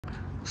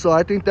So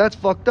I think that's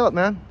fucked up,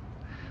 man.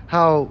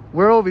 How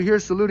we're over here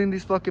saluting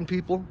these fucking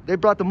people. They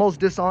brought the most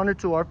dishonor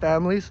to our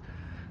families.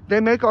 They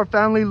make our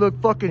family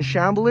look fucking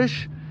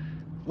shambolish.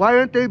 Why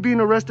aren't they being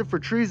arrested for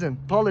treason?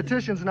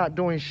 Politicians not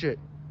doing shit.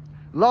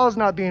 Laws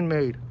not being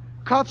made.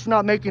 Cops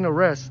not making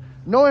arrests.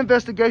 No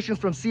investigations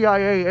from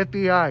CIA,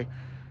 FBI.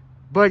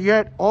 But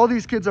yet all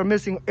these kids are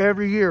missing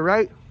every year,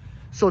 right?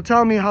 So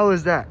tell me, how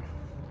is that?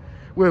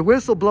 With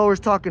whistleblowers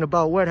talking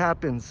about what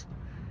happens.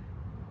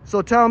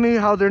 So tell me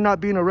how they're not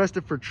being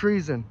arrested for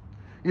treason.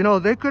 You know,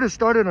 they could have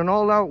started an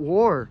all-out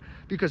war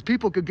because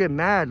people could get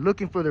mad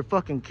looking for their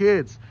fucking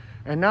kids.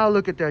 And now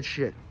look at that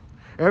shit.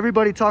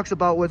 Everybody talks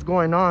about what's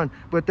going on,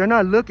 but they're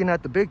not looking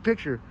at the big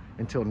picture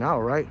until now,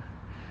 right?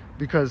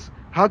 Because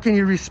how can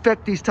you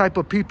respect these type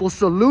of people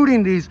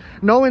saluting these,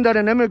 knowing that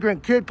an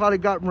immigrant kid probably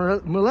got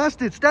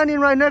molested standing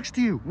right next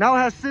to you, now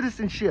has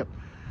citizenship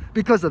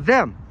because of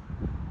them?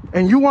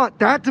 And you want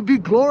that to be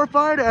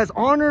glorified as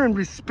honor and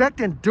respect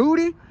and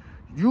duty?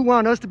 You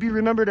want us to be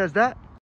remembered as that?